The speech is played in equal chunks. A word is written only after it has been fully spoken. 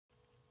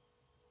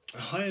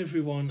Hi,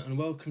 everyone, and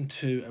welcome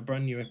to a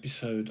brand new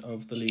episode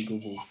of the Legal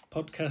Wolf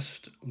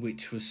podcast,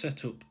 which was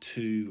set up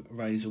to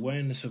raise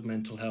awareness of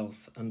mental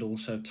health and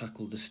also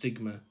tackle the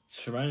stigma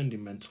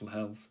surrounding mental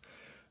health,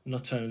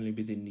 not only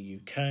within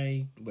the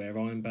UK, where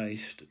I'm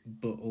based,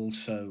 but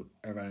also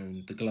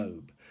around the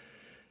globe.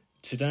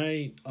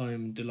 Today,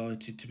 I'm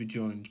delighted to be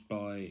joined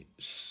by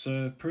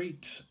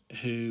Surpreet,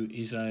 who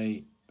is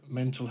a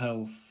mental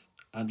health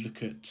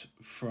advocate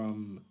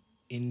from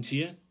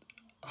India.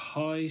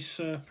 Hi,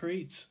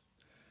 Surpreet.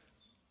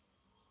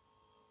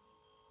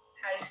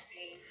 Hi,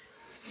 Steve.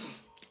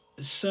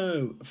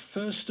 So,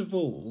 first of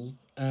all,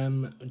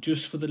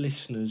 just for the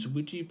listeners,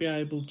 would you be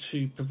able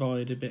to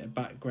provide a bit of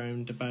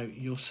background about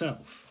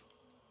yourself?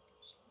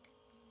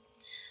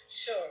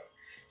 Sure.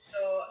 So,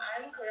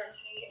 I'm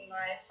currently in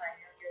my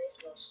final year of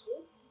law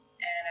school,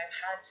 and I've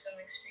had some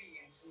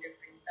experience in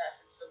different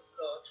facets of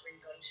law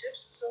through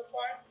internships so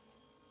far.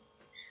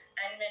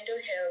 And mental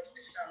health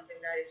is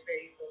something that is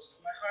very close to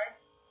my heart.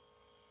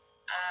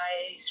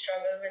 I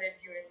struggled with it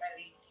during my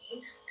late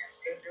teens, and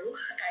still do,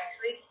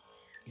 actually.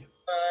 Yeah.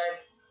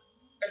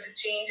 But the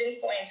changing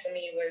point for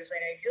me was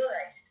when I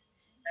realized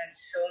that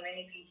so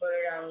many people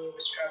around me were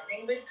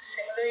struggling with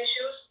similar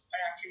issues, or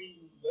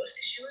actually worse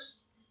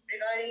issues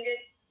regarding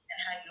it, and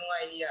had no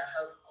idea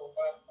how to cope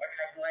up, or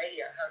had no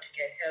idea how to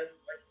get help,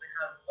 or even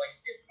how to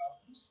voice their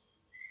problems.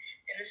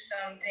 It was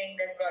something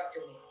that got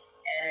to me,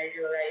 and I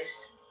realized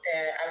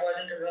that I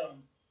wasn't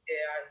alone.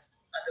 There are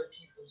other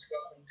people who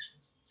are going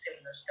through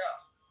similar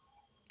stuff.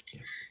 Yeah.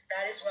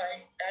 That is why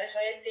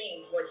I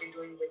think what you're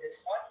doing with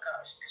this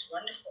podcast is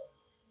wonderful.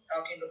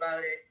 Talking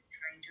about it,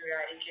 trying to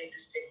eradicate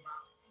the stigma,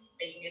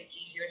 making it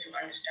easier to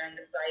understand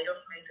the plight of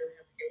mental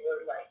health care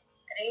worldwide.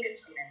 I think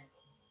it's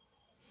commendable.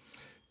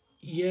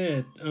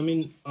 Yeah, I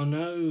mean, I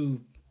know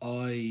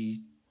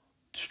I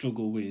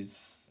struggle with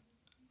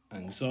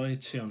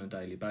anxiety on a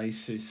daily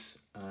basis,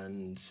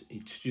 and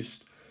it's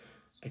just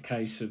a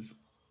case of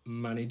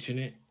managing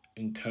it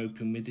and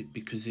coping with it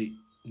because it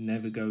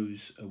never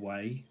goes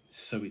away.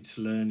 So, it's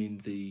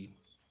learning the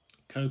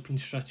coping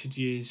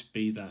strategies,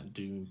 be that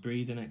doing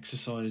breathing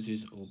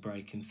exercises or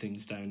breaking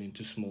things down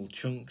into small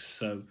chunks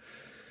so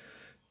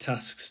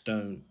tasks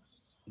don't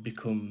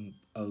become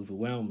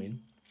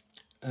overwhelming.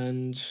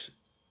 And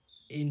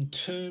in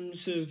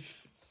terms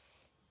of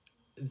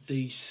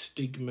the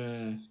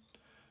stigma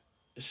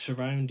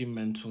surrounding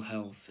mental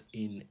health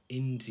in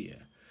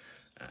India,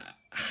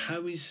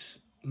 how is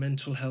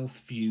mental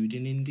health viewed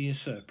in India,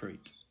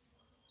 Surpreet?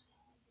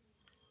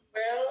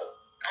 Well,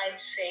 I'd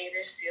say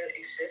there still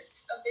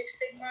exists a big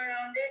stigma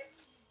around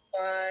it,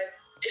 but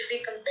if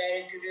we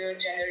compare it to the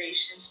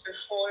generations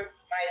before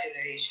my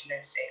generation,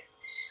 let's say,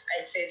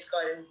 I'd say it's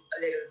gotten a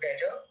little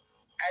better.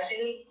 As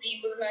in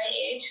people my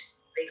age,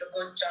 like a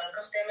good chunk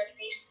of them at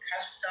least,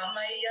 have some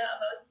idea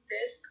about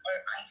this, or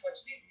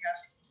unfortunately have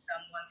seen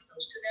someone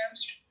close to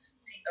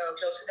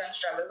them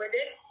struggle with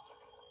it.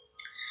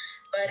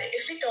 But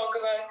if we talk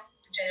about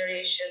the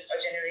generations or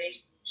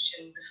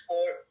generation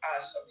before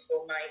us or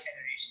before my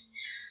generation,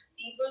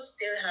 people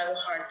still have a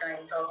hard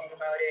time talking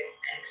about it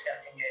and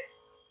accepting it.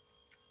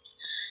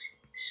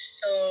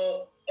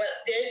 So, well,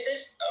 there's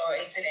this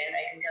incident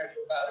I can tell you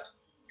about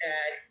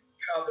that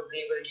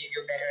probably will give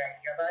you a better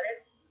idea about it.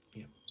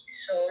 Yeah.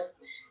 So,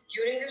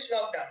 during this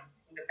lockdown,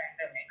 in the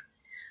pandemic,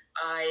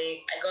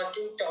 I got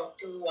to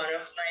talk to one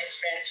of my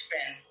friend's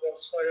friend who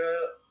works for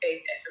a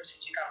big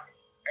FMCG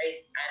company,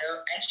 right?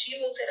 And she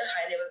works at a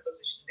high level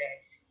position there,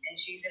 and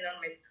she's in her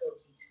mid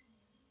 30s.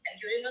 And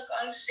during a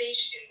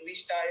conversation, we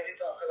started to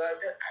talk about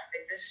the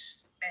effect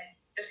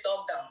this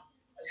lockdown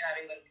was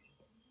having on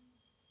people.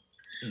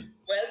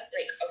 Well,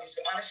 okay,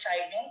 so on a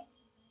side note,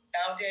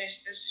 now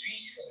there's this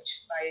research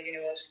by a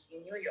university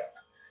in New York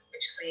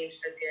which claims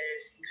that there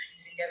is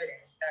increasing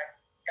evidence that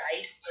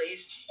diet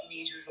plays a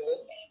major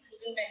role in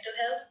improving mental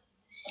health.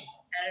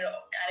 And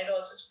it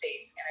also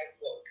states, and I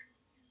quote,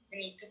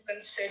 we need to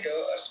consider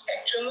a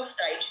spectrum of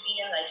dietary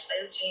and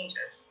lifestyle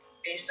changes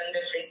based on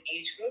different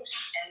age groups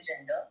and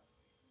gender.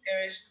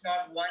 There is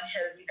not one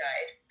healthy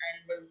diet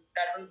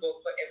that will work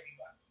for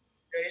everyone.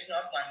 There is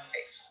not one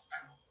fix.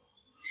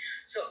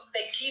 So,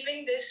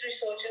 keeping this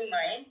research in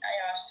mind, I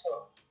asked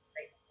her,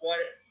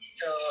 what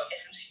the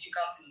FMCG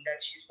company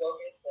that she's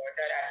working for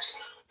that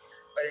actually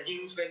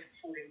deals with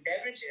food and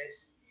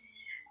beverages,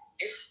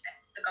 if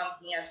the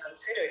company has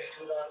considered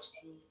to launch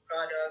any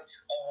products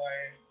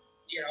or,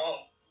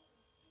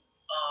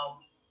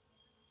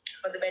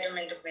 for the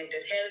betterment of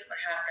mental health, or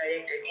have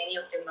directed any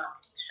of their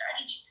marketing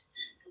strategies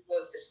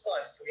towards this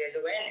cause to raise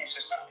awareness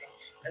or something,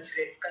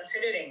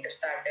 considering the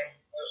fact that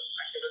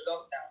under the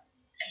lockdown,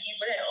 and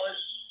people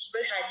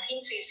had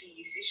been facing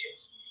these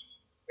issues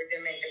with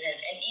their mental health,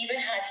 and even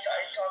had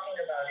started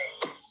talking about it,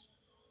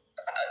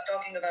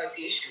 talking about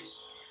the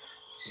issues.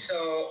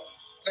 So,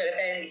 but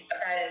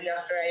apparently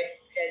after I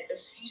read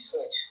this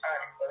research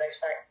article, I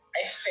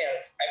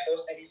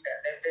personally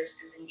felt that this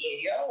is an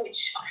area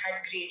which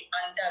had great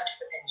untapped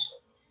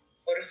potential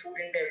for a food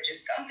and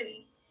beverages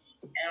company.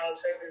 And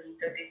also I believe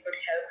that they could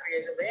help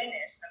raise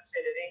awareness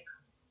considering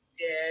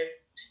their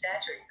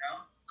stature,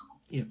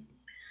 Yeah.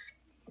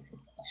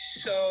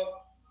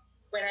 So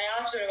when I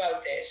asked her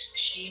about this,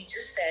 she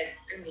just said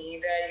to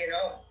me that,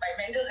 by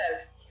mental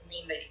health, you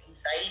mean like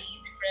anxiety,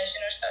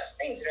 depression, or such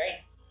things,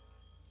 right?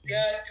 They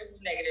are too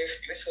negative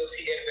to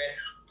associate with.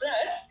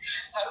 Plus,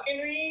 how can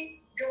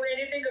we do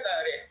anything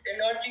about it? They're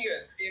not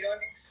real. They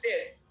don't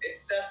exist.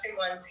 It's just in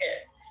one's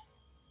head.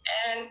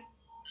 And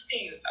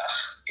still,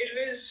 it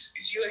was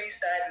really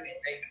saddening.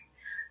 Like,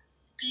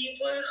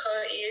 people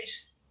her age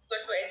who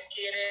are so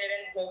educated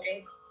and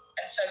working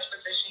at such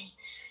positions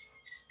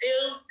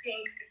still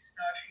think it's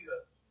not real.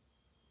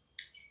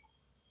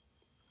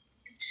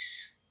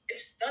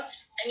 It's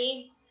nuts. I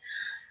mean,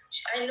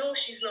 I know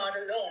she's not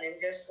alone, and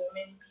there's so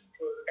many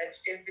people that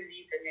still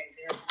believe that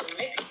mental health is a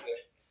myth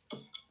here.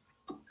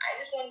 I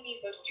just want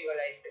people to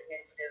realize that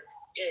mental health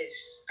is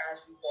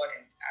as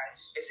important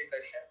as physical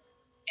health,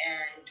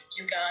 and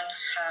you can't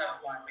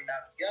have one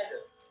without the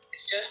other.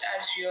 It's just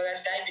as real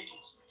as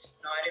diabetes. It's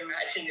not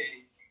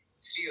imaginary.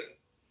 It's real.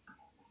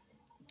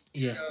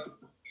 Yeah. So,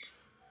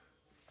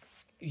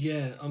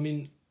 Yeah, I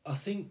mean, I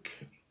think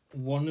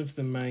one of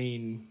the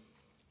main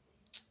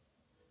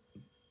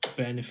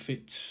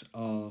benefits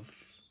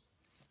of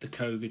the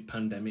COVID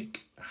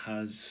pandemic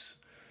has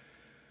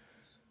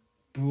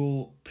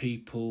brought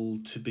people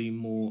to be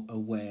more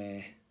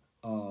aware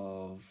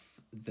of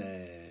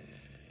their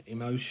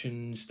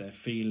emotions, their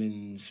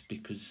feelings,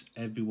 because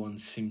everyone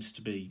seems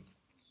to be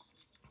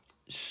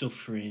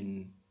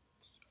suffering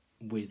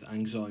with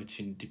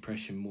anxiety and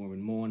depression more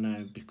and more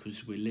now,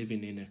 because we're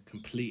living in a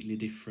completely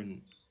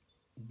different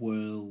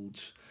world,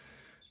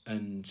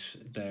 and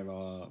there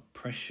are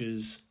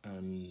pressures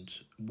and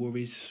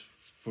worries.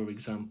 For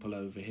example,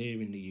 over here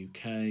in the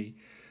UK,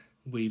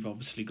 we've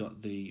obviously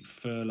got the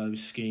furlough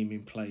scheme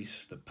in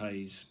place that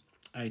pays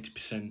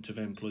 80% of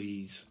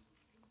employees'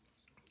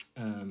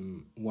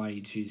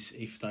 wages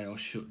if they are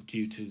shut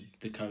due to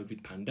the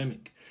COVID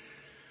pandemic,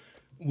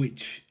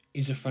 which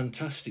is a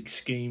fantastic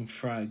scheme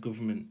for our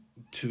government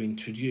to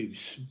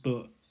introduce.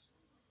 But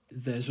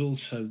there's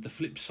also the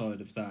flip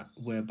side of that,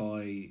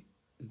 whereby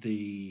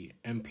the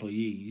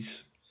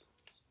employees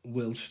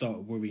will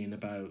start worrying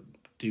about,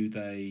 do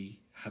they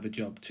have a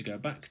job to go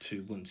back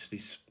to once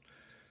this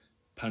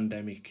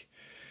pandemic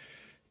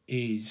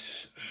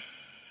is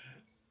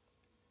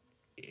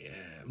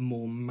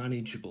more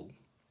manageable,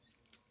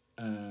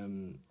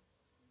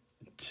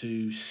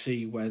 to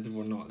see whether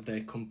or not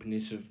their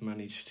companies have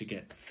managed to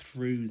get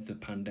through the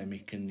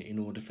pandemic, and in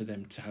order for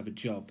them to have a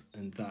job.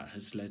 And that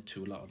has led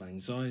to a lot of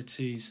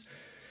anxieties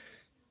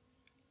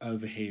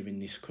over here in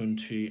this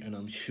country, and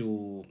I'm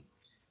sure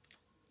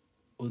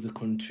other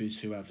countries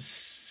who have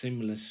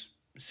similar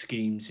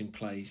schemes in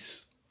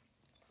place,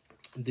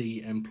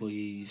 the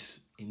employees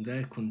in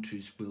their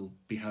countries will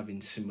be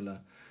having similar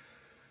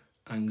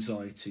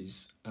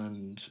anxieties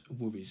and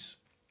worries.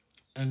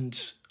 And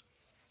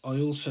I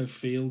also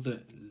feel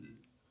that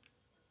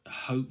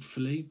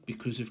hopefully,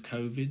 because of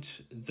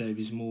COVID, there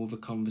is more of a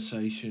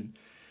conversation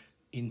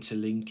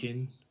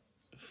interlinking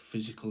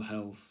physical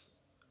health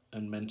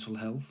and mental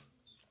health,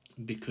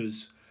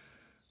 because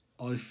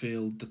I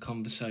feel the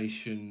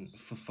conversation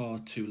for far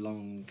too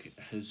long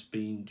has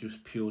been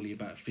just purely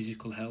about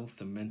physical health,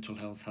 and mental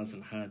health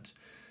hasn't had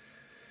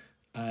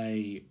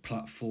a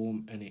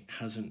platform, and it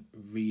hasn't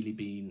really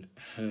been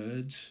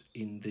heard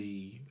in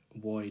the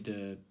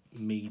wider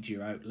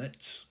media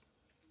outlets.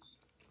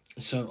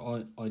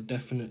 So I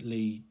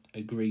definitely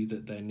agree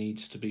that there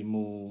needs to be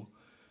more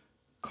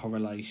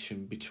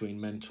correlation between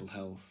mental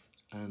health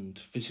and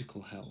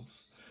physical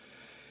health.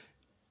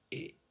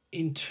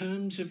 In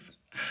terms of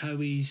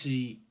how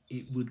easy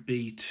it would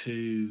be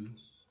to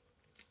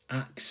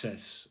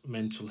access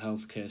mental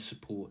health care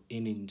support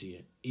in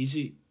India, is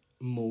it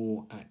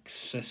more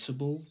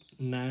accessible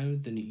now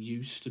than it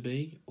used to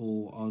be,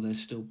 or are there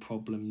still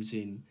problems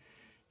in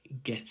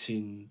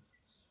getting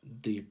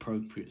the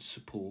appropriate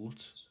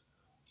support?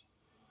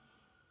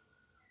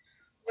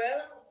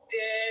 well,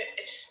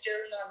 it's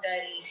still not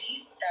that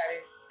easy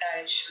that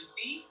it should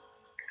be.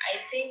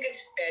 I think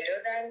it's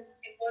better than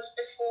it was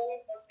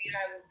before, but we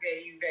have a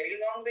very, very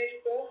long way to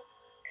go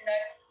in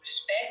that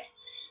respect.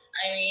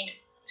 I mean,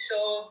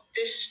 so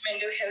this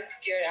Mental Health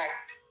Care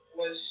Act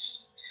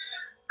was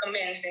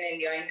commenced in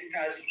India in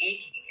 2018.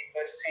 It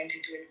was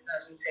assented to in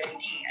 2017.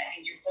 I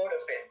think you've heard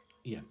of it.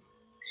 Yeah.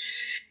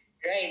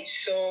 Right.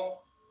 So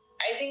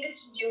I think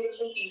it's a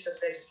beautiful piece of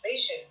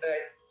legislation,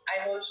 but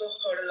I've also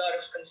heard a lot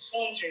of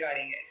concerns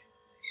regarding it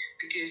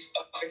because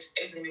of its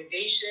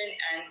implementation,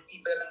 and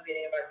people are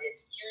complaining about the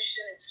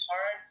execution. It's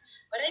hard,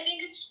 but I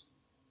think it's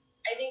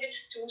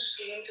too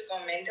soon to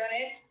comment on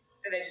it,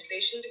 the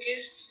legislation,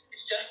 because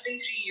it's just been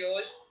 3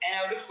 years,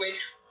 and out of which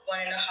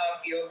 1.5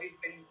 years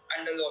we've been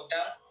under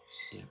lockdown.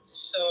 Yeah.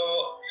 So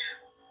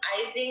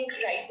I think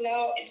right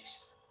now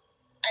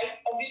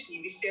obviously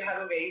we still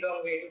have a very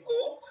long way to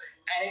go,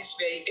 and it's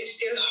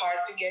still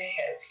hard to get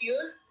help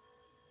here.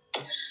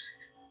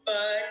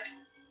 But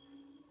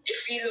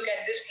if we look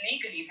at this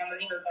legally, from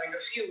a legal point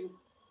of view,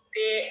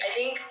 I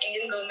think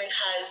Indian government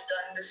has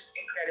done this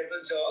incredible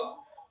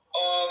job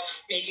of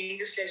making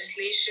this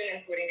legislation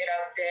and putting it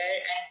out there.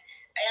 And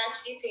I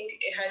actually think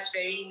it has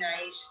very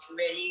nice,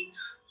 very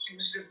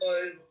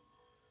usable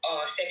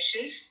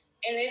sections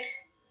in it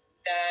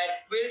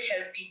that will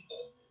help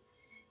people.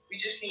 We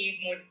just need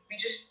more. We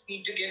just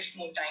need to give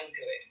more time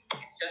to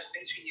it. It's just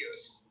been 3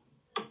 years.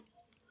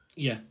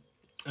 Yeah,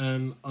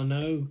 I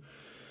know.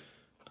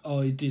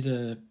 I did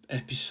a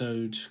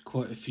episode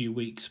quite a few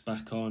weeks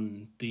back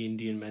on the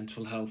Indian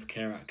Mental Health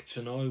Care Act,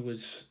 and I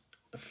was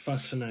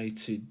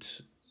fascinated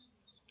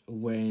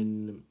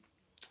when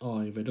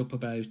I read up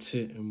about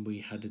it and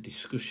we had a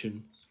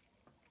discussion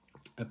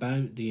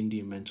about the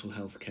Indian Mental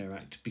Health Care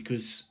Act,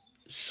 because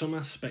some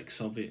aspects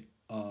of it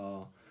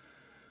are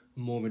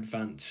more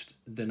advanced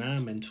than our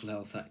Mental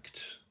Health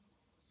Act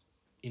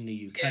in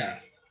the UK. Yeah.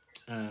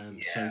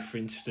 So, for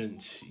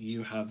instance,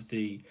 you have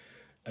the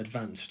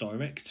advanced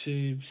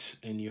directives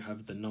and you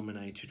have the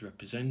nominated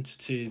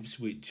representatives,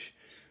 which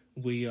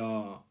we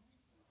are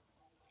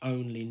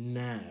only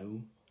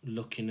now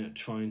looking at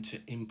trying to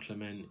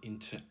implement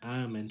into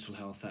our Mental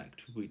Health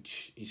Act,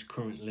 which is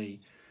currently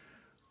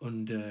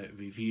under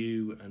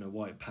review, and a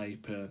white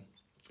paper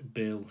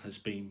bill has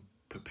been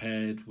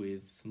prepared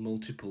with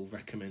multiple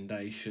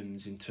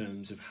recommendations in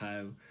terms of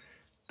how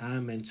our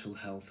Mental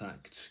Health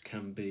Act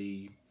can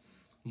be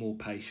more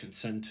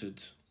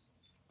patient-centred,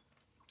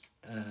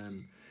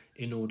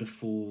 in order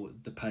for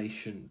the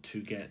patient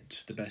to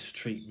get the best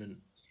treatment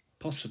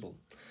possible.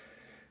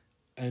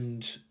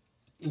 And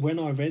when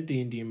I read the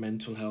Indian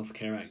Mental Health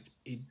Care Act,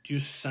 it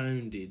just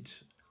sounded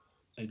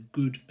a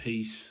good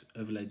piece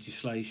of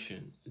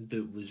legislation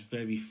that was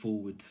very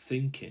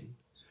forward-thinking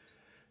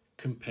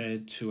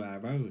compared to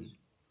our own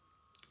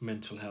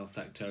Mental Health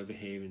Act over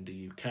here in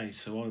the UK.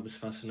 So I was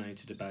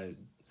fascinated about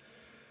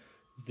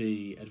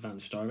the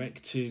advanced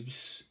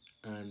directives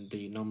and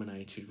the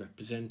nominated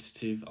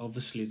representative.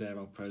 Obviously, there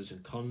are pros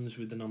and cons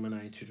with the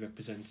nominated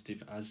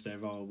representative, as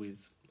there are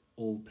with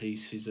all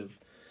pieces of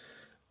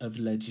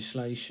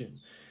legislation.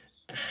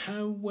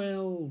 How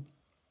well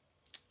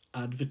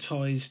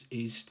advertised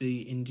is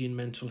the Indian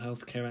Mental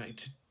Health Care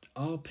Act?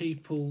 Are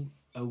people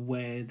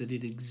aware that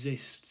it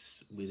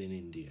exists within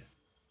India?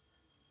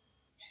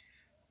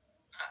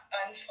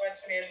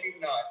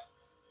 Unfortunately not.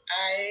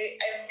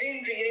 I've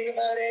been reading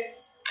about it.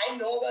 I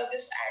know about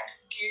this act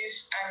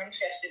because I'm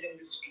interested in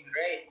this field,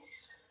 right?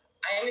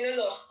 I am in a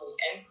law school,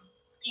 and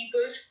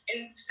people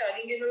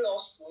studying in a law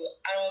school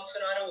are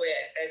also not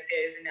aware that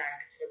there is an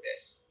act for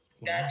this.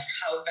 Wow. That's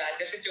how bad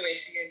the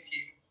situation is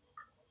here.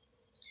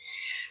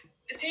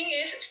 The thing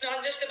is, it's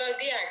not just about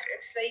the act.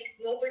 It's like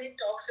nobody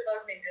talks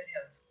about mental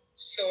health.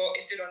 So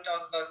if they don't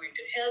talk about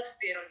mental health,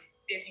 they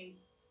think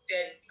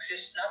there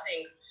exists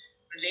nothing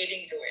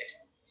relating to it.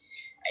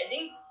 I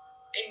think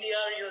India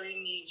really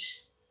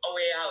needs a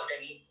way out.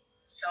 I mean,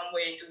 some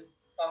way to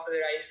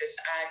popularize this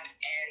act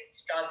and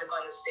start the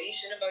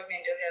conversation about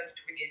mental health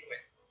to begin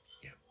with.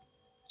 Yeah.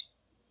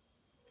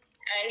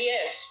 And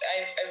yes,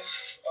 I've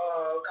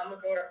come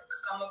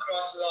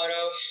across a lot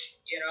of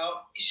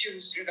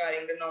issues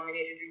regarding the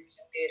nominated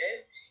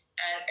representative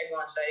and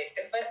advanced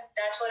directive. But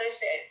that's what I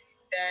said,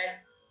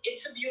 that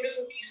it's a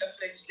beautiful piece of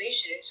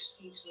legislation. It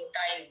just needs more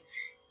time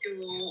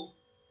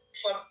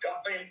for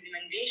proper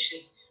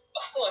implementation.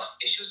 Of course,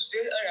 issues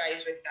will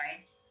arise with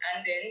time,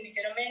 and then we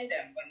can amend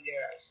them when they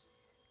arise.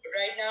 But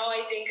right now,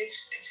 I think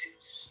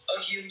it's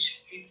a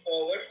huge leap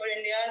forward for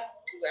India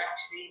to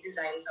actually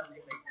design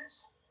something like this.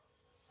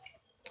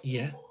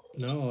 Yeah,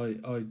 no,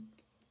 I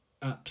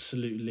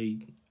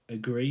absolutely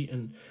agree.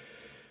 And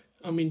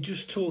I mean,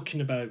 just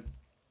talking about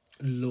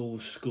law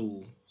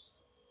school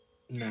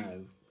now,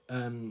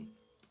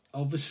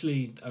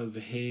 obviously over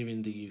here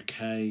in the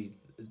UK,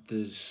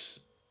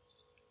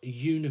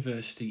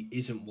 university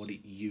isn't what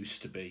it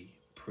used to be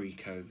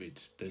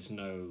pre-COVID. There's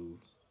no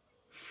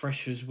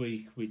Freshers'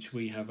 Week, which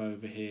we have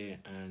over here,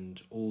 and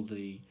all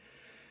the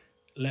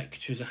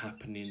lectures are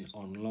happening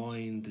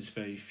online. There's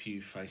very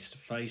few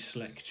face-to-face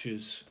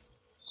lectures,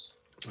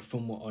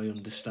 from what I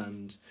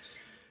understand.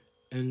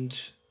 And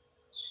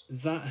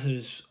that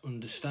has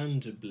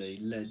understandably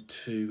led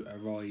to a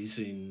rise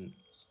in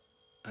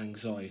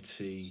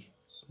anxiety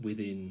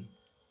within,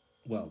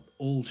 well,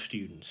 all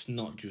students,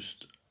 not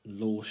just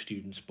law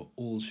students, but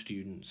all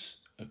students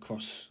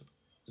across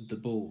the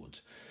board.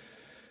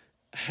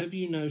 Have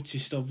you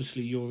noticed,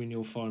 obviously you're in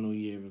your final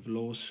year of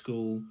law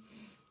school,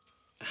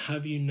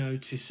 have you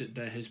noticed that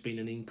there has been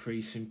an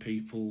increase in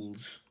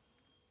people's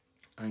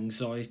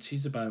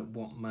anxieties about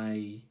what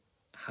may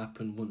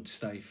happen once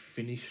they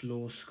finish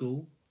law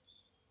school?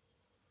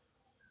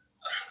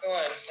 Of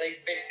course,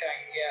 like big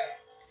time, yeah.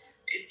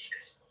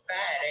 It's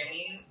bad. I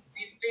mean,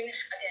 we've been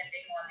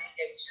attending online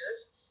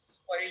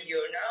lectures for a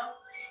year now,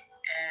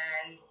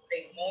 and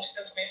like most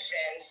of my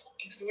friends,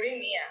 including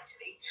me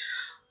actually,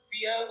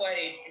 we are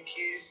worried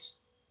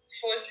because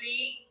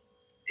firstly,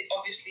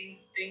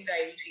 obviously the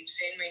anxiety creeps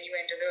in when you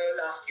enter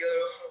the last year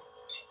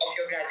of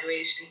your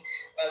graduation,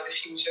 the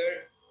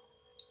future.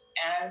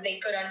 And like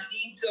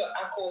currently,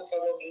 our courts are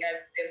working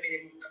at their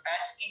minimum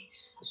capacity,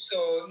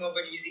 so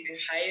nobody's even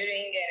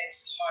hiring, and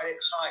it's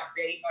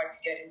very hard to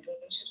get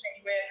internships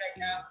anywhere right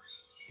now.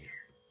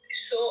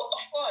 So,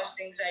 of course,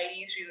 the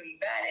anxiety is really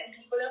bad, and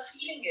people are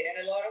feeling it.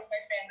 And a lot of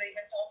my friends are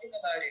even talking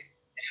about it,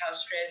 and how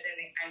stressed and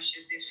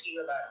anxious they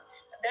feel about it.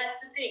 But that's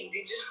the thing,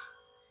 they just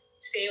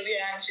say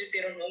we're anxious, they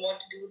don't know what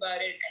to do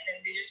about it, and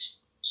then they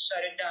just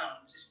shut it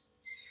down. Just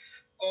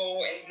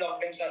go and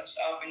lock themselves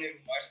up in their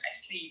rooms. I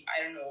sleep,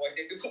 I don't know what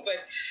they do,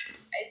 but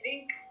I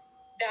think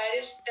that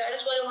is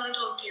what I want to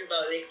talk to you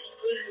about. Like,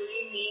 people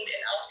really need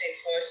an outlet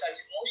for such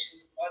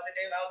emotions, a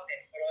positive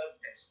outlet for all of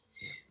this,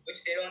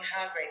 which they don't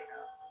have right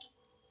now.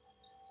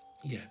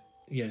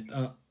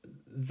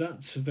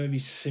 That's a very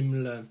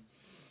similar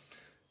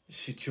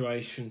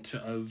situation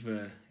to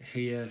over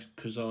here,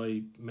 because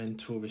I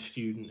mentor a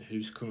student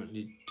who's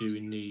currently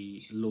doing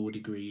the law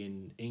degree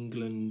in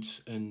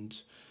England, and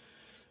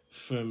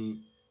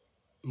from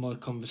my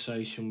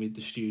conversation with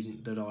the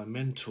student that I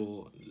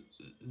mentor,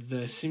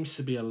 there seems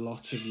to be a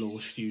lot of law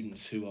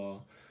students who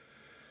are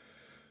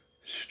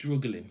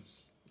struggling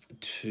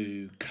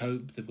to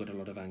cope. They've got a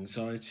lot of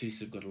anxieties,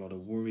 they've got a lot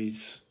of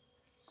worries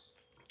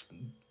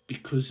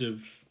because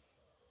of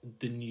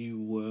the new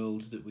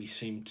world that we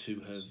seem to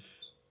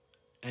have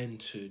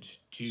entered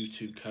due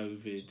to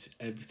COVID,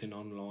 everything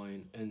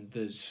online, and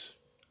there's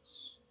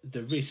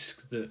the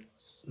risk that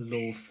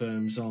law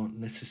firms aren't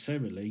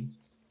necessarily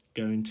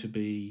going to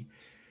be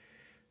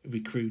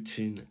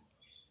recruiting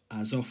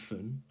as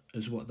often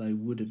as what they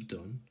would have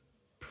done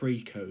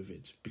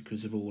pre-COVID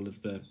because of all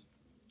of the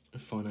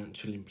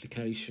financial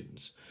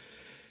implications.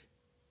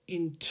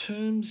 In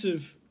terms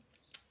of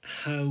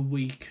how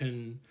we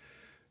can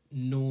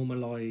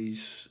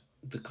normalise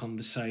the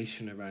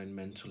conversation around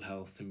mental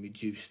health and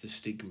reduce the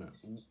stigma,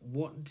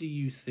 what do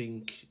you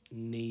think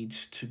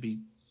needs to be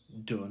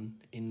done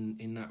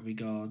in that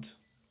regard?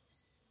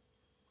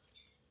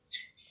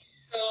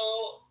 So,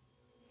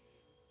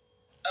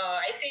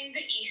 I think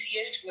the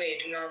easiest way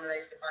to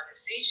normalize the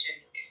conversation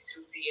is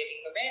through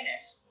creating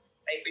awareness,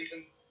 like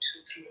through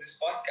this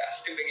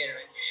podcast to begin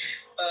with.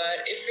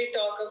 But if we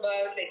talk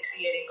about like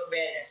creating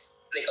awareness,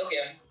 like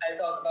okay, I'll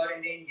talk about in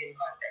the Indian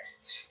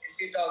context. If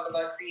you talk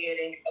about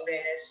creating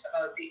awareness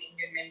about the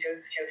Indian Mental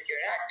Health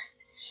Care Act,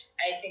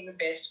 I think the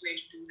best way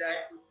to do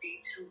that would be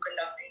through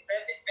conducting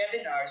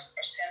webinars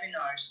or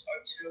seminars, or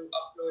through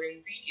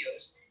uploading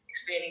videos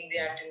explaining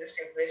the act in the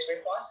simplest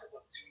way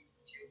possible through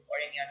YouTube or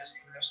any other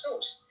similar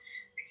source,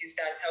 because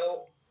that's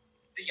how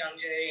the young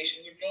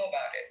generation would know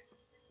about it.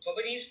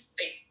 Nobody's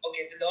like,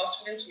 okay, the law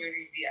students will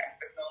read the act,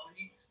 but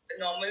normally the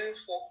normal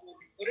folk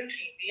wouldn't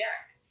read the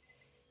act.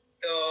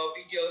 The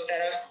videos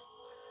that are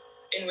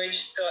in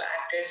which the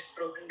act is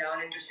broken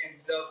down into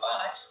simpler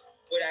parts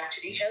would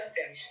actually help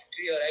them to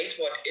realize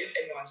what is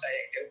advance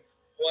directive,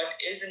 what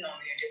is a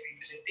nominative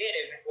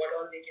representative, and what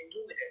all they can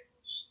do with it.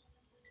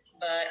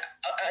 But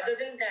other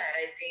than that,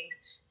 I think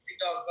if we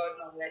talk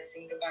about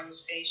normalizing the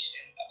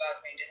conversation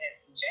about mental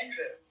health in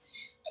general,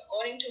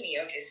 according to me,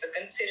 okay, so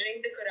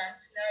considering the current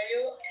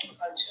scenario and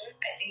culture,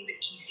 I think the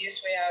easiest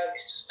way out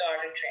is to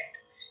start a trend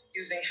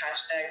using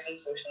hashtags on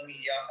social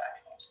media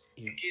platforms.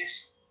 Yeah.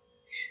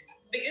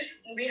 Because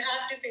we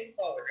have to think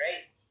forward,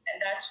 right?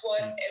 And that's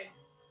what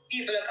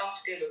people are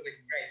comfortable with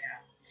right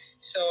now.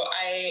 So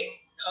I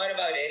thought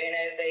about it and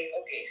I was like,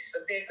 okay,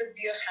 so there could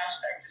be a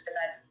hashtag, just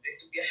imagine, there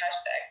could be a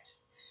hashtag,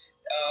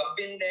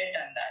 been there,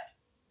 done that,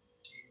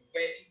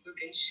 where people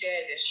can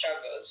share their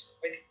struggles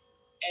with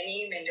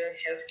any mental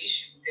health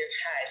issue they've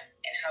had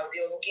and how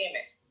they overcame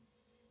it.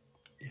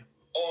 Yeah.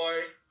 Or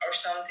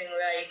something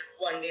like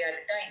one day at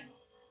a time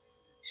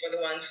for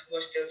the ones who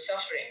are still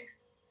suffering.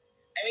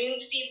 I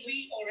mean, Steve,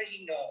 we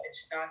already know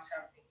it's not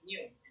something new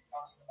we're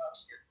talking about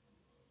here.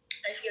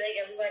 I feel like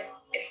everyone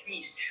at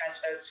least has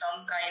felt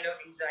some kind of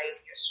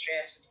anxiety or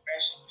stress or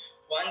depression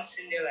once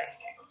in their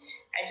lifetime.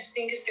 I just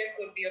think if there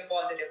could be a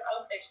positive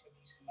outlet for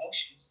these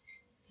emotions,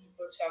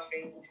 people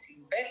suffering would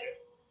feel better.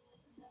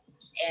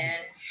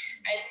 And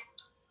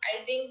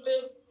I think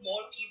the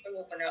more people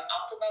open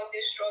up about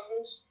their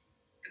struggles,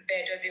 the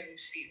better they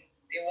would feel.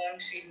 They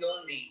won't feel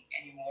lonely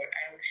anymore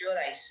and would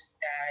realize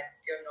that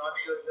they're not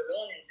really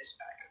alone in this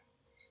battle.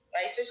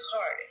 Life is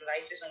hard and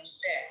life is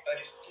unfair, but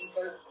if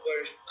people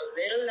were a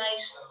little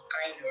nicer,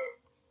 kinder,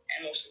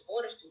 and more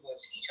supportive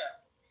towards each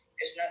other,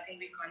 there's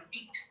nothing we can't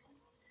beat.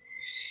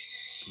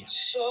 Yeah.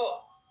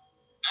 So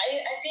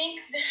I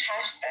think the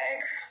hashtag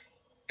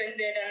been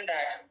there done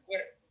that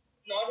would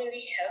not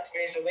only help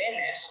raise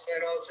awareness,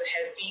 but also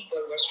help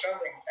people who are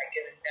struggling by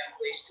giving them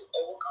ways to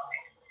overcome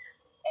it.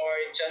 Or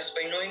just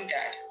by knowing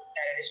that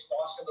it is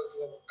possible to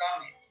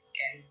overcome it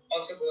can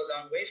also go a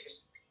long way for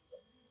some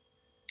people.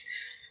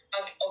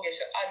 Okay,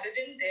 so other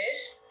than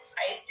this,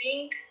 I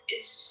think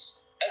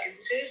it's okay.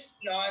 This is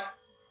not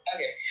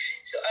okay.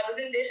 So other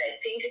than this, I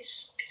think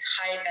it's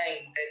high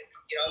time that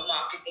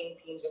marketing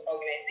teams of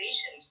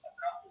organizations or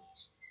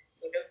companies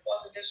put a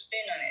positive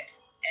spin on it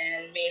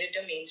and made it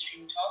a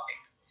mainstream topic.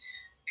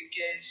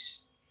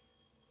 Because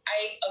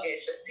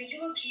so do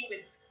you agree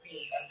with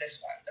me on this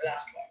one, the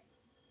last one?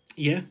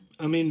 Yeah,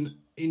 I mean,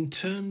 in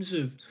terms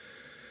of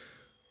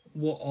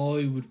what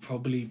I would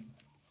probably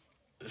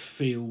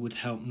feel would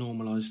help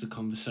normalise the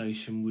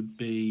conversation would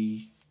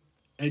be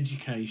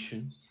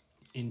education,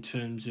 in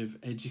terms of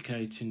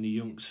educating the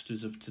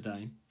youngsters of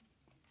today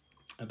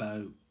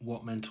about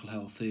what mental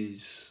health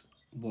is,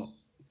 what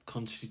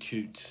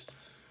constitutes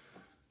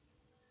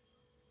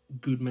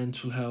good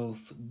mental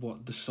health,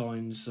 what the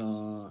signs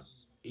are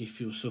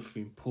if you're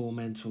suffering poor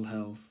mental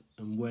health,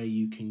 and where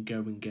you can go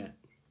and get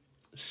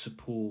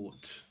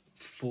support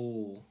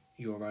for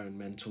your own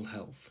mental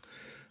health.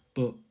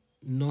 But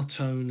not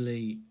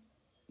only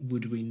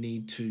would we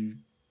need to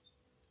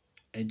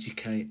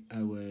educate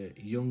our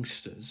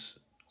youngsters,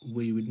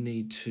 we would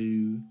need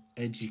to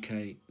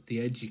educate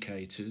the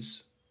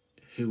educators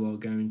who are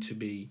going to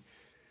be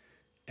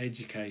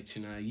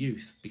educating our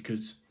youth,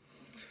 because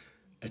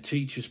a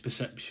teacher's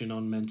perception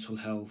on mental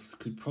health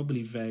could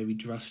probably vary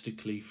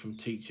drastically from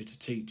teacher to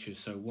teacher.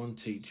 So one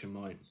teacher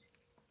might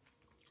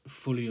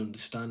fully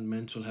understand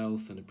mental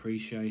health and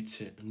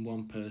appreciate it, and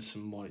one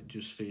person might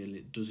just feel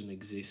it doesn't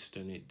exist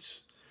and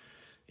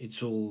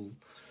it's all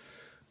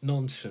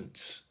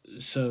nonsense.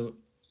 So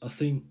I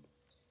think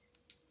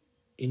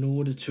in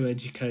order to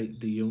educate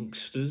the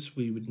youngsters,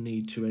 we would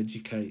need to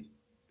educate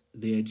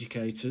the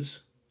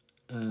educators,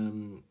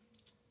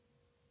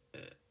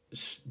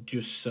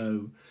 just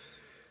so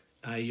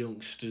our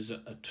youngsters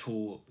are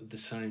taught the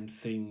same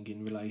thing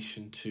in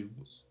relation to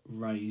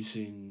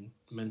raising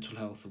mental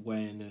health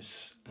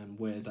awareness and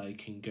where they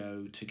can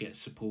go to get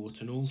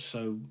support, and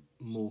also,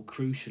 more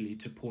crucially,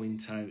 to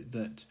point out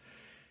that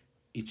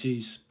it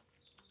is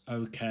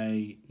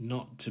okay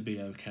not to be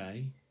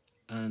okay,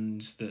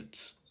 and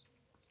that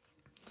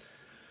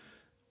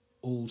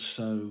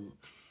also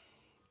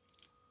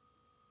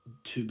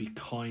to be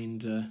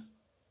kinder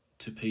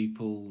to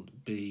people,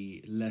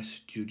 be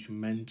less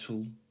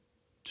judgmental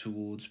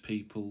towards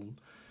people,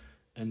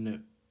 and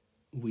that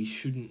we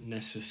shouldn't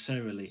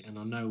necessarily, and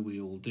I know we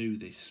all do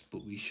this,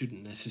 but we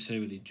shouldn't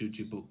necessarily judge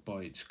a book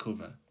by its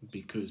cover,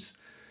 because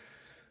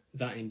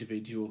that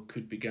individual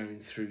could be going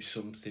through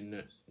something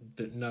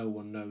that no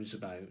one knows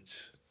about.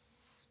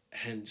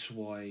 Hence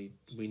why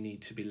we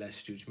need to be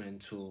less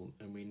judgmental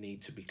and we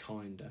need to be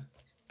kinder.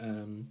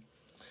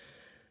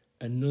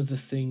 Another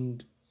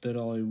thing that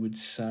I would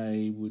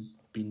say would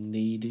be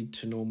needed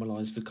to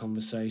normalise the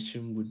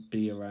conversation would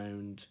be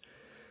around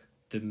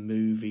the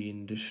movie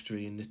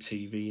industry and the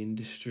TV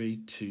industry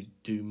to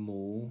do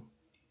more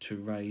to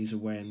raise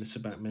awareness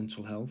about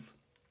mental health.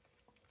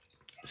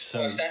 So,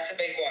 Of course, that's a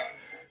big one.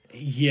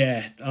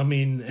 Yeah, I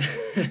mean,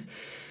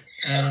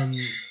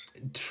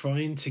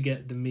 trying to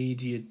get the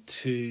media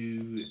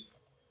to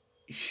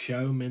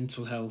show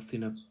mental health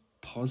in a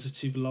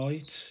positive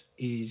light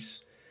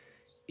is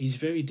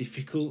very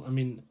difficult. I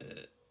mean,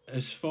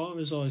 as far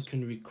as I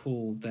can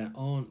recall, there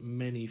aren't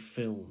many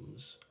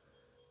films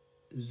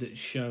that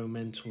show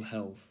mental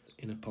health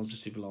in a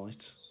positive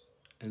light,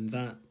 and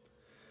that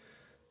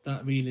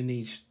really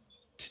needs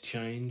to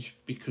change,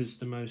 because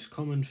the most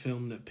common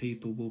film that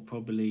people will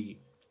probably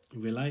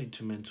relate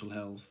to mental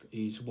health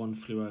is One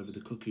Flew Over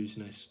the Cuckoo's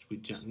Nest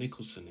with Jack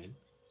Nicholson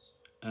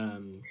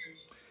in,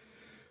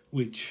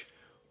 which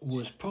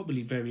was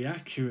probably very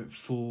accurate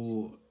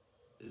for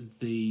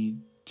the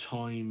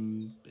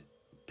time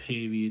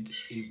period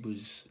it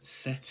was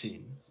set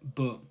in.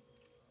 But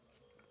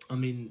I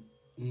mean,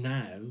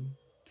 now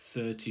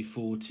 30,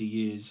 40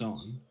 years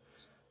on,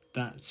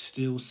 that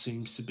still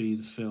seems to be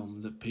the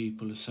film that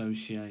people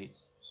associate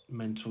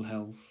mental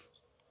health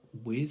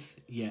with.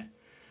 Yet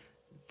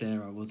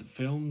there are other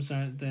films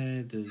out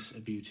there. There's A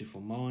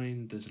Beautiful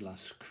Mind, there's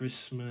Last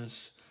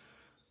Christmas.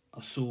 I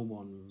saw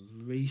one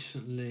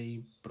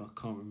recently, but I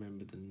can't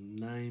remember the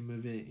name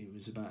of it. It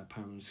was about a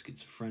paranoid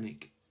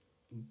schizophrenic,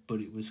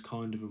 but it was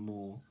kind of a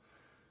more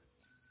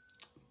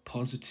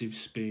positive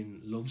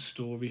spin love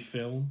story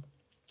film,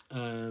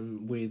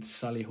 with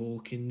Sally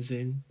Hawkins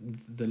in.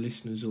 The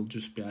listeners will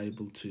just be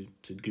able to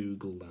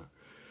Google that.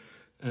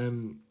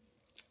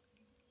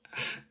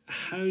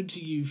 How do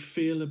you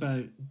feel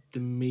about the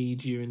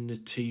media and the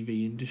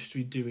TV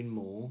industry doing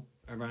more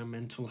around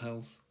mental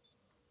health?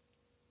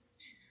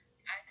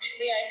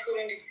 Actually, I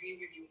couldn't agree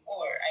with you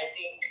more. I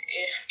think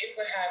it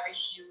would have a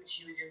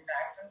huge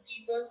impact on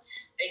people.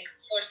 Like,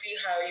 firstly,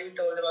 how you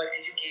told about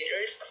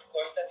educators, of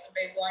course, that's a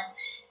big one.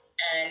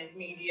 And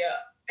media,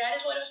 that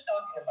is what I was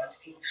talking about,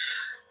 Steve.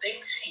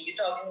 Like, see, you're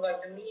talking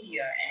about the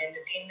media and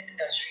entertainment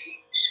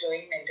industry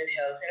showing mental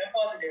health in a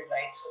positive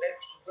light so that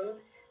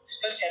people's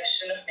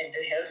perception of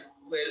mental health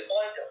will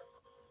alter.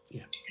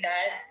 Yeah.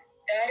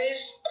 That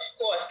is, of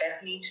course,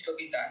 that needs to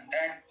be done.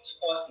 That, of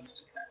course, needs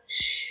to be done.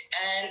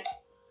 And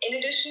in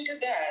addition to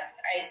that,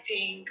 I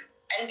think,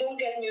 and don't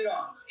get me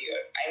wrong here,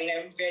 I mean,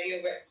 I'm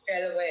very well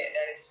aware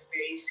that it's a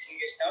very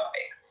serious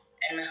topic,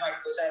 and my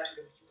heart goes out to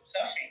the people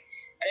suffering.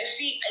 But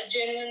I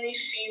genuinely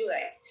feel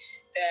like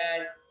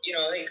that,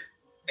 like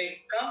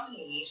big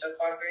companies or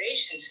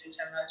corporations can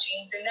somehow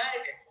change the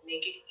narrative,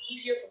 make it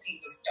easier for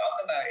people to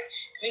talk about it.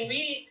 I mean,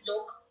 we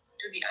look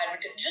to the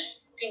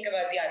just think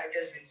about the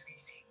advertisements we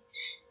see.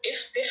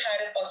 If they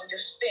had a positive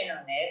positive spin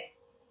on it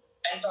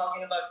and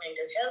talking about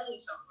mental health in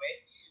some way,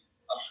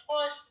 of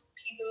course,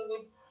 people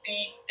would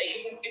be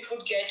like it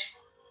would get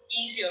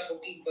easier for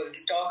people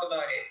to talk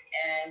about it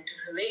and to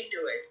relate to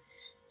it.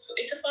 So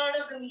it's a part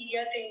of the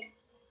media thing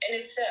in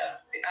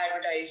itself, the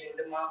advertising,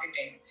 the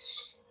marketing.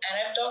 And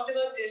I've talked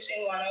about this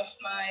in one of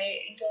my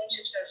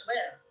internships as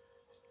well.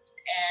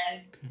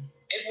 And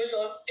it was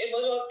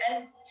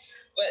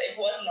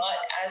not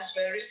as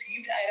well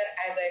received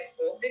as I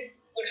hoped it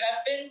would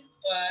have been,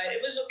 but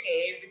it was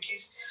okay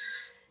because,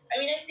 I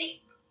mean, I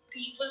think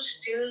people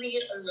still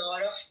need a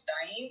lot of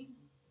time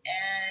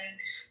and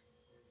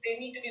they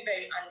need to be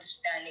very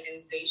understanding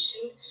and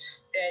patient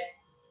that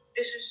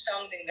this is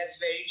something that's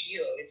very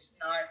real. It's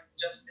not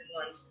just in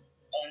one's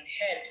own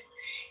head.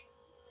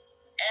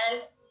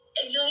 And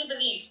I really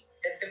believe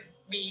that the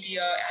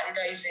media,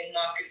 advertising,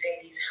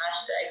 marketing, these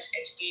hashtags,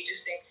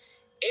 educators thing,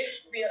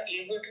 if we are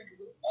able to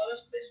do all of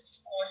this, of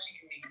course we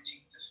can make a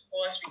change. Of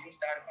course we can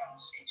start a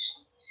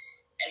conversation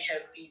and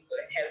help people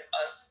and help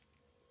us.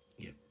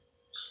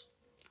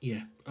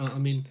 Yeah. I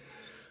mean,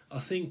 I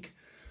think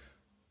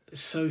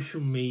social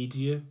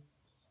media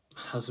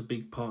has a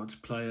big part to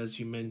play,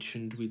 as you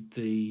mentioned, with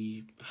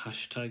the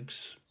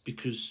hashtags,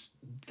 because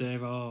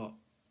there are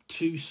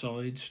two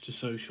sides to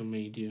social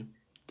media.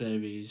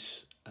 There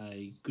is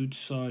a good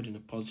side and a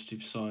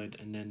positive side,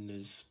 and then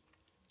there's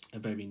a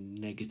very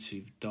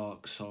negative,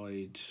 dark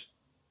side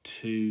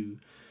to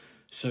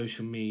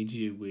social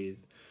media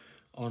with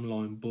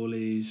online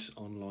bullies,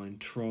 online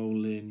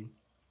trolling,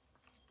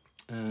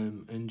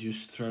 and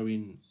just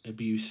throwing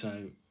abuse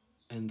out,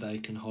 and they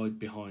can hide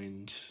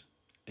behind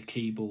a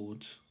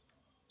keyboard.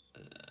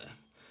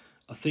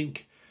 I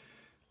think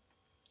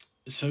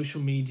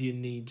social media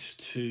needs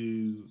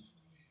to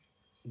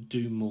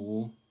do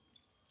more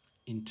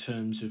in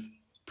terms of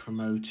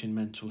promoting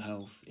mental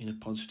health in a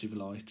positive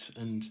light,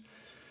 and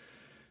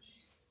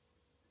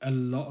a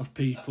lot of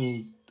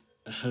people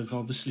have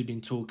obviously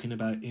been talking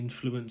about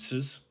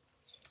influencers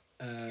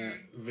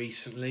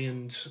recently,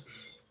 and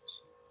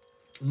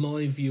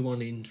my view on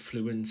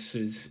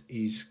influencers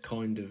is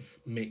kind of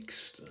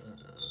mixed.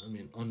 I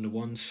mean, on the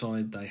one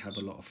side, they have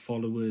a lot of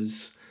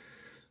followers,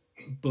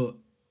 but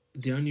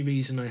the only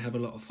reason they have a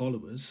lot of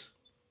followers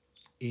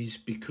is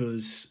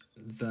because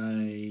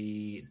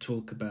they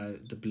talk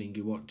about the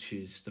blingy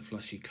watches, the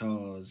flashy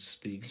cars,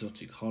 the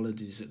exotic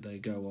holidays that they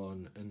go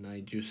on, and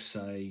they just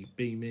say,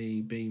 be me,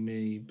 be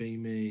me, be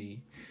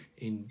me,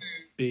 in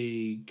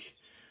big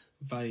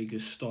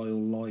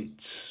Vegas-style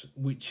lights,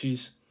 which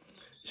is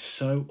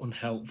so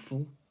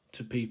unhelpful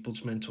to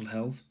people's mental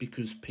health,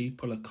 because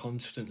people are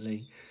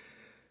constantly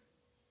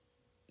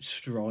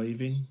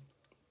striving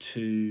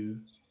to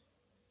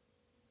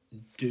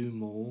do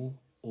more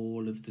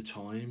all of the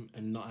time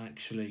and not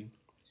actually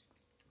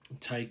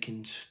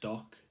taking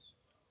stock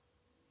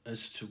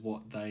as to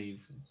what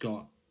they've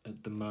got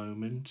at the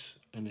moment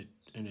and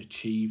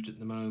achieved at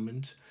the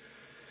moment,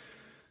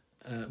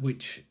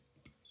 which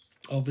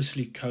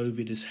obviously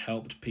COVID has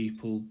helped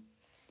people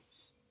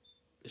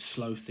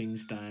slow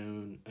things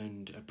down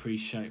and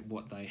appreciate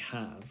what they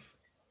have.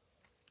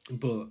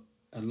 But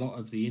a lot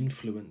of the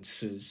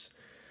influencers,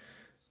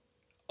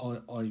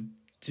 I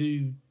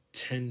do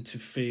tend to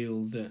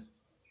feel that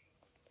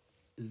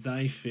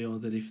they feel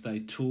that if they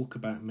talk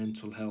about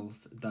mental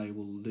health, they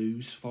will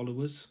lose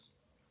followers,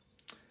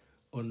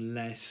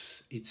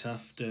 unless it's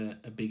after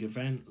a big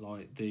event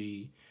like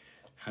the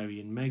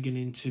Harry and Meghan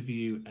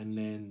interview, and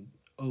then,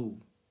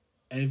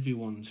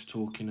 everyone's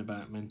talking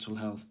about mental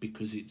health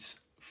because it's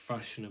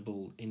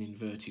fashionable in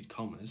inverted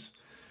commas,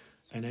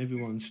 and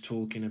everyone's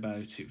talking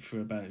about it for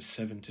about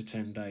 7 to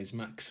 10 days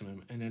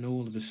maximum, and then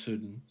all of a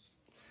sudden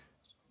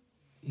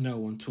no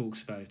one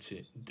talks about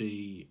it.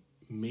 The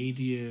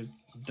media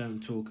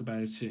don't talk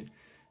about it.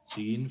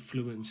 The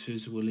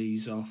influencers will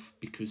ease off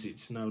because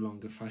it's no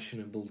longer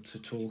fashionable to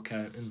talk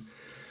out. And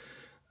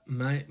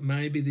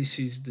maybe this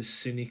is the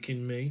cynic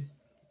in me,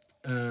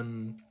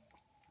 and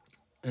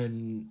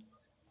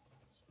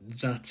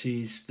that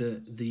is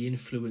that the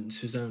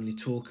influencers only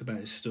talk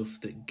about stuff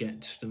that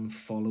gets them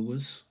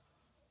followers,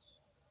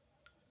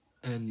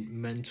 and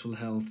mental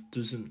health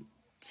doesn't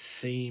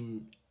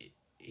seem,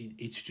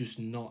 it's just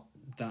not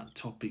that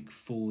topic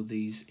for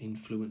these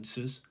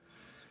influencers,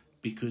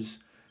 because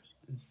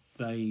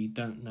they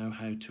don't know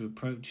how to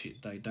approach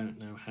it, they don't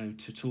know how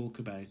to talk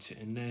about it,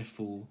 and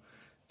therefore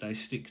they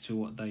stick to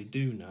what they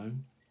do know,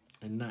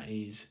 and that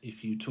is,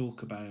 if you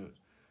talk about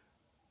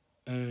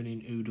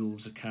earning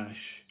oodles of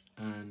cash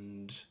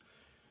and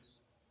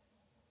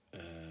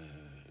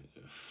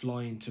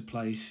flying to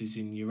places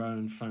in your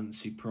own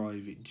fancy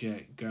private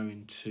jet,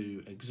 going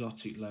to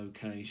exotic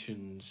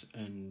locations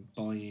and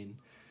buying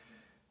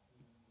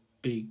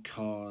big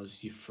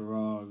cars, your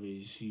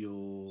Ferraris,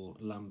 your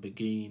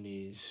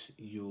Lamborghinis,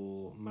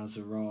 your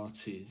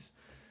Maseratis,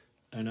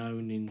 and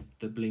owning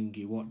the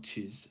blingy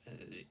watches,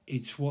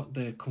 it's what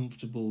they're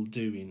comfortable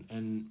doing,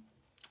 and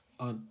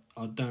I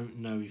don't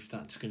know if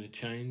that's going to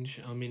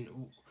change. I mean,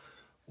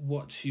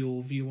 what's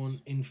your view on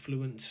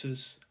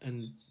influencers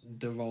and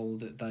the role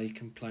that they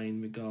can play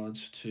in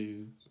regards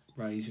to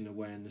raising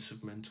awareness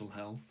of mental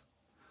health?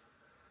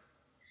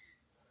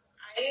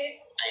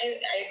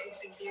 I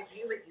completely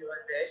agree with you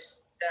on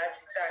this.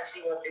 That's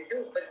exactly what they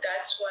do. But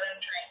that's what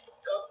I'm trying to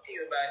talk to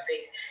you about.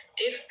 Like,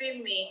 if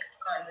we make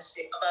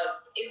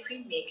if we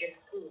make it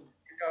cool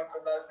to talk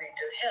about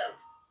mental health,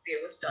 they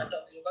will start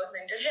talking about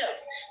mental health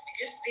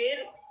because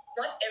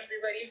not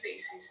everybody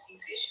faces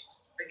these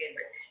issues to begin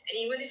with. And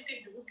even if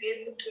they do,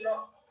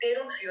 they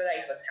don't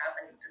realize what's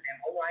happening to them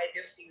or why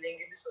they're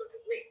feeling in a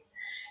certain way.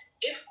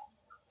 If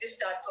they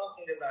start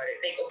talking about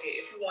it, like, okay,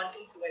 if you want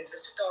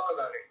influencers to talk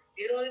about it,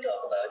 they don't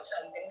talk about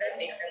something that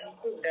makes them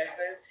cool, that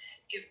will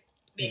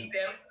make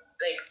them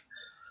like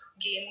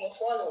gain more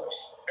followers,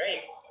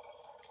 right?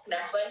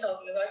 That's why I'm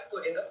talking about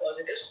putting a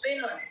positive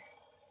spin on it.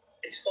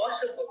 It's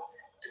possible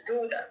to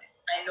do that.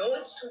 I know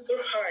it's super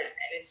hard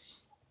and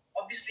it's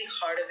obviously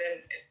harder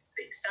than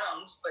it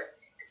sounds, but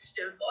it's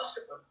still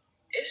possible.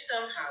 If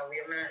somehow we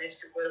manage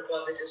to put a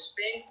positive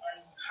spin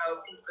on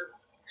how people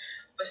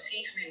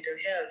perceive mental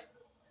health,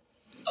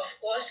 of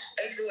course,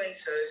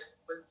 influencers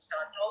will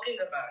start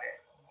talking about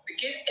it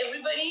because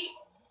everybody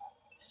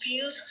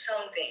feels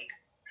something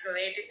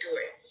related to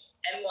it.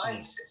 And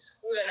once it's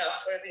cool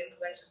enough for the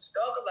influencers to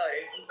talk about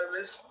it, people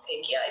will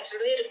think, yeah, it's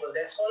relatable.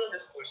 Let's follow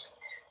this person.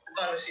 The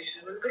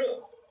conversation will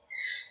grow.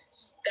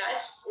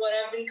 That's what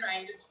I've been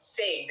trying to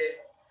say,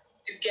 that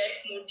to get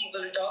more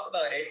people to talk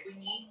about it, we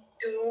need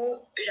to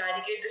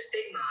eradicate the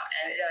stigma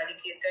and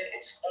eradicate that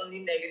it's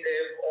only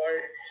negative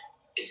or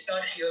it's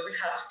not real. We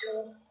have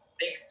to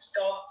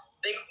stop.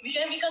 We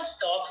can't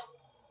stop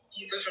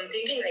people from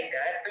thinking like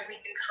that, but we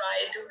can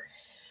try to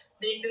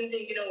make them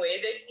think in a way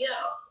that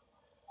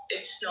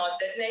it's not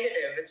that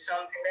negative. It's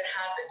something that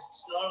happens.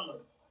 It's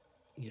normal.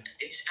 Yeah.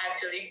 It's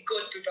actually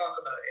good to talk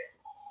about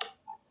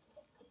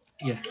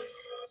Yeah. it.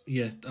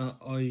 Yeah,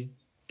 I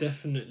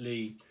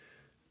definitely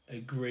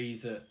agree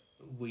that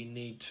we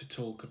need to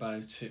talk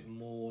about it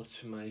more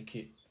to make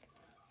it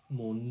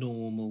more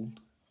normal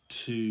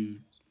to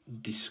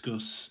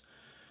discuss,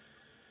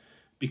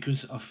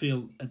 because I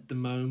feel at the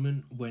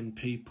moment when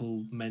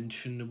people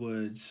mention the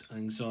words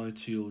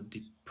anxiety or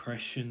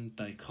depression,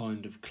 they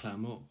kind of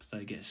clam up,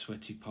 they get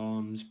sweaty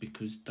palms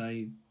because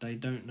they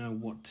don't know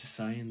what to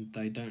say and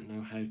they don't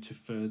know how to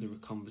further a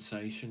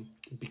conversation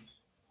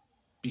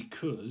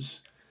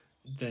because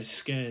they're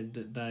scared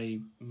that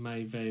they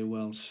may very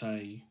well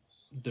say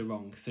the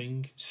wrong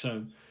thing.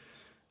 So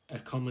a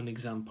common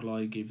example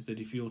I give, that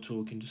if you're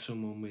talking to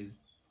someone with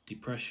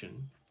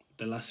depression,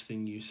 the last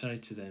thing you say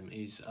to them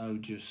is, oh,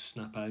 just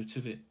snap out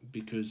of it,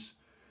 because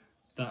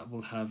that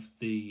will have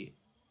the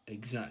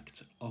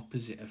exact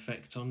opposite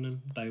effect on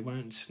them. They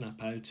won't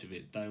snap out of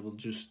it, they will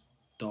just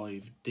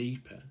dive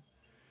deeper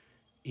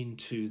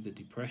into the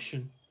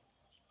depression.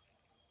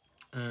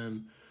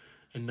 And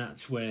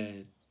that's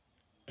where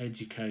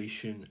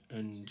education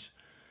and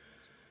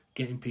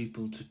getting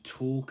people to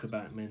talk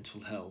about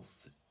mental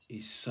health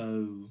is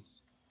so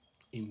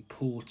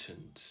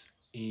important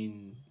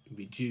in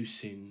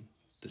reducing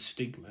the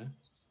stigma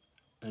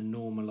and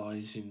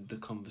normalising the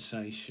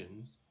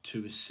conversation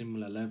to a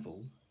similar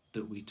level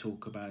that we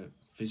talk about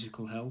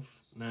physical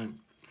health. Now,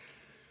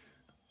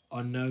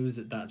 I know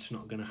that that's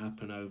not going to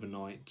happen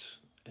overnight.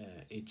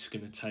 It's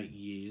going to take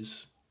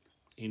years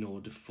in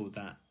order for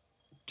that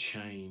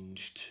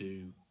change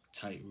to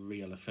take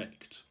real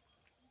effect.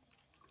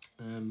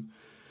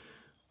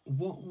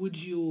 What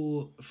would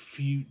your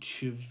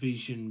future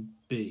vision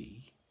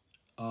be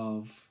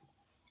of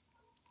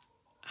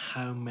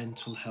how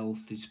mental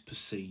health is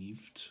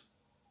perceived?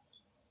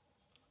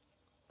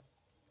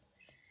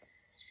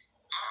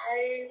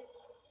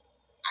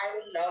 I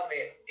would love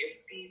it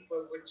if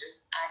people would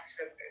just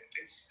accept it.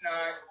 It's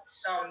not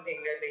something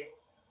that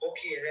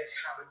okay, let's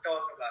have a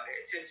talk about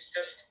it. It's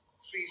just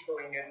free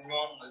flowing and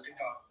normal to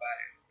talk about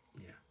it.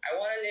 Yeah. I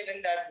want to live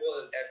in that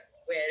world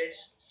where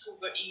it's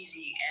super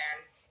easy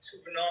and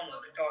super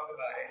normal to talk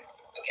about it.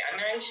 Okay,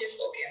 I'm anxious.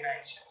 Okay, I'm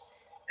anxious.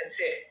 That's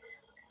it.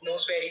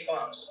 No sweaty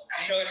palms.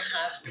 I don't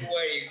have to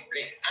worry.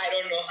 I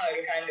don't know how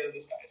to handle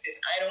this conversation.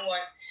 I don't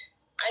want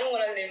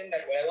to live in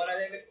that world. I want to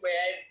live it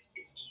where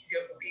it's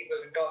easier for people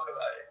to talk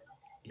about it.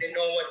 They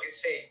know what to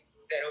say.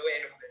 They're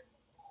aware of it.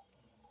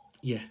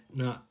 Yeah,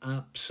 no,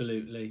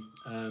 absolutely.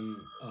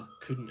 I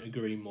couldn't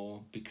agree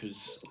more,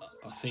 because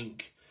I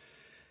think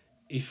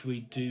if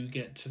we do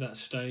get to that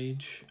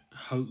stage,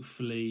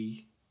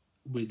 hopefully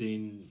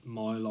within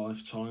my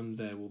lifetime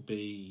there will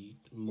be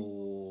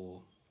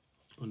more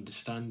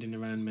understanding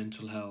around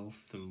mental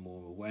health and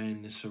more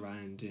awareness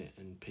around it,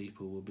 and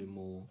people will be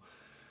more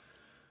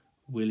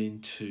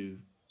willing to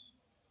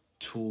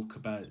talk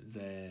about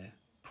their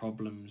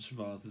problems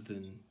rather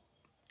than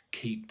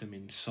keep them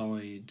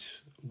inside,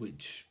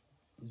 which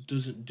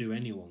doesn't do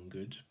anyone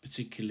good,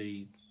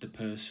 particularly the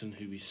person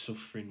who is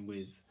suffering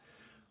with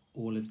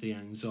all of the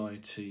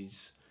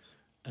anxieties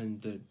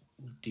and the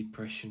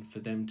depression. For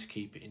them to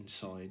keep it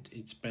inside,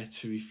 it's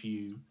better if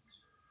you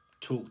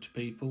talk to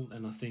people,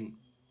 and I think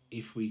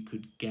if we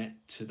could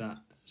get to that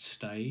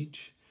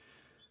stage,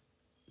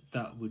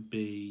 that would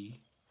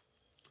be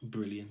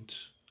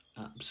brilliant,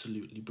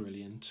 absolutely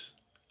brilliant.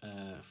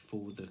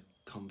 for the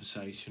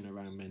conversation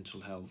around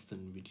mental health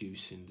and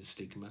reducing the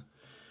stigma.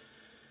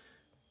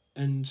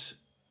 And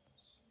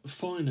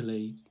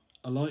finally,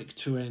 I like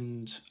to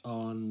end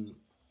on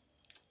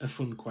a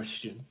fun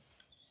question,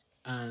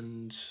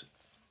 and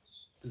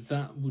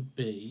that would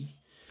be,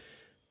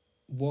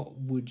 what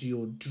would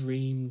your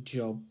dream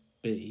job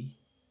be?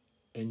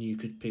 And you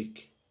could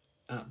pick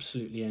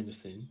absolutely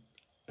anything,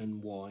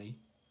 and why?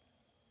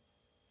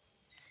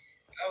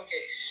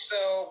 Okay,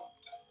 so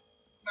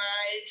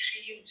my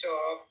dream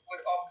job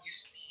would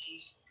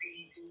obviously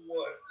be to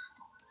work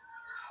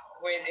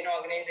with an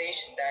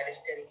organization that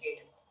is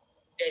dedicated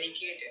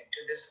to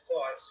this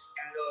cause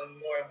and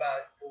learn more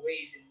about the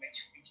ways in which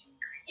we can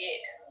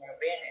create more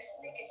awareness,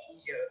 make it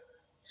easier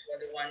for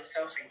the ones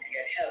suffering to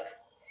get help.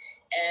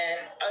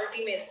 And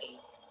ultimately,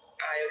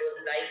 I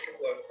would like to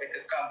work with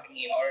a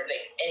company or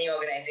like any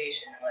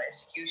organization or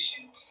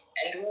institution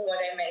and do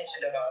what I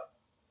mentioned about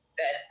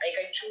that. Like,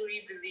 I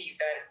truly believe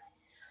that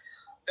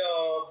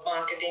the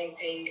marketing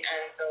thing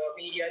and the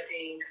media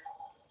thing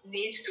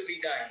needs to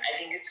be done. I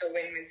think it's a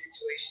win-win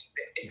situation.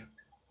 Yeah.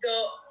 The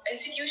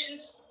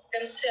institutions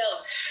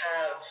themselves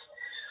have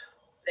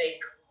like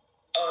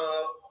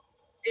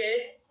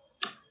their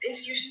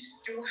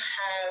institutions do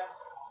have,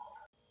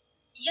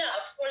 yeah,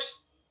 of course.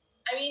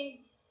 I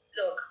mean,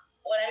 look,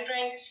 what I'm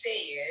trying to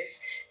say is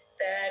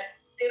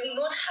that they do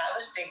not have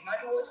a stigma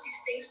towards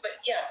these things,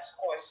 but yeah, of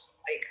course,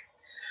 like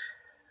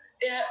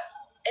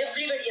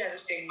everybody has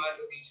a stigma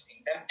to these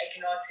things. I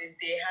cannot say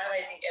they have.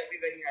 I think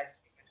everybody has a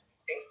stigma to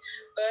these things,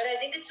 but I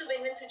think it's a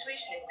win-win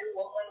situation if they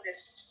work on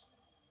this,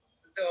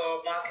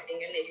 the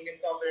marketing, and making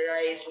it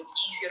popularized and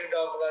easier to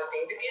talk about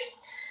things, because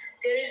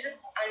there is an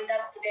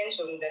untapped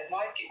potential in that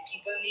market.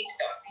 People need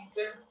stuff.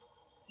 People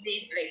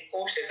need like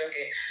courses.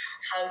 Okay,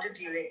 how to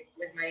deal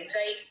with my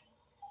anxiety.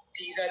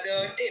 These are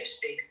the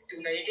tips. Like,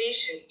 do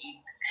meditation, eat,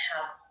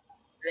 have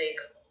like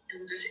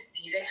do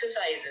these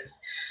exercises,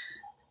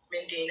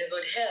 maintain a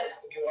good health.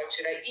 Okay, what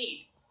should I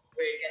eat?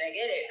 Where can I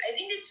get it? I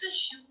think it's a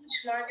huge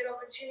market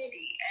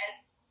opportunity,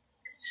 and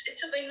it's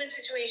a win-win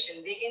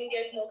situation. They can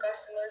get more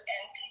customers,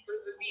 and people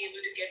will be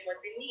able to get what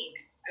they need,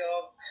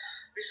 the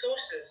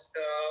resources,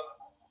 the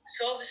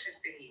services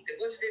they need, the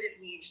goods that they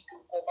need to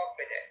cope up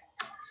with it.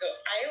 So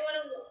I want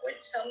to work with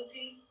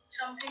something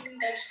in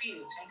that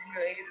field, something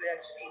related to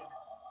that field,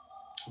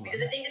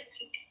 because I think it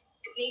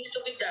needs to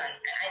be done,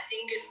 and I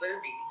think it will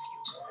be in the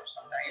future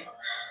sometime.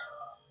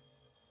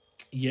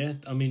 Yeah,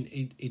 I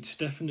mean, it's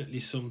definitely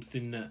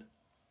something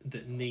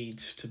that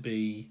needs to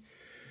be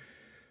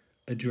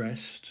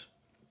addressed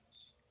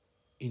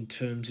in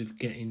terms of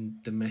getting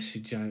the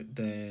message out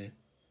there,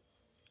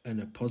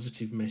 and a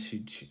positive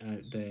message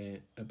out there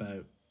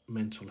about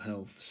mental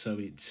health. So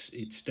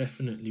it's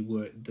definitely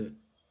work that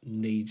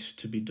needs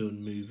to be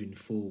done moving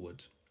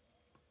forward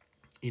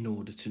in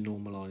order to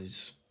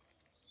normalise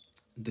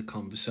the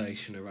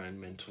conversation around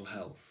mental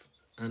health.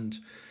 And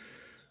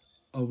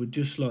I would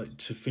just like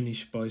to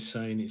finish by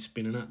saying it's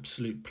been an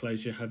absolute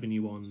pleasure having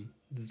you on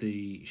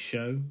the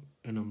show,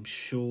 and I'm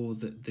sure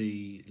that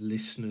the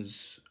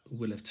listeners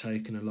will have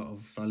taken a lot of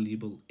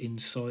valuable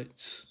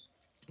insights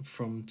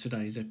from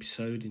today's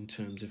episode in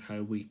terms of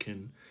how we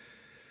can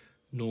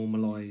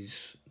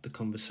normalise the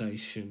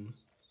conversation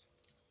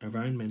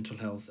around mental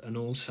health, and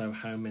also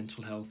how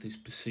mental health is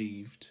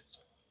perceived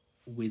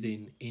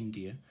within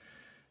India.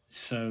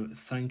 So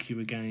thank you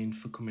again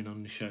for coming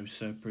on the show,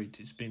 Sarpreet.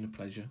 It's been a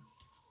pleasure.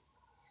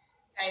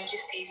 Thank you,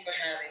 Steve, for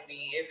having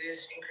me. It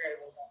was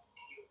incredible talking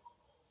to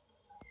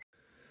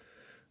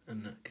you.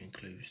 And that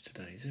concludes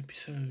today's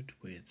episode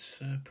with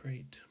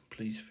Sarpreet.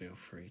 Please feel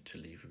free to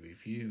leave a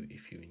review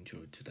if you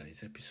enjoyed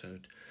today's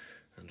episode,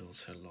 and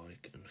also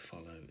like and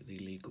follow the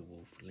Legal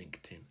Wolf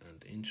LinkedIn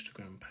and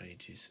Instagram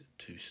pages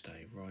to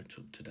stay right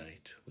up to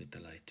date with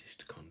the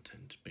latest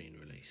content being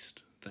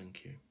released.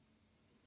 Thank you.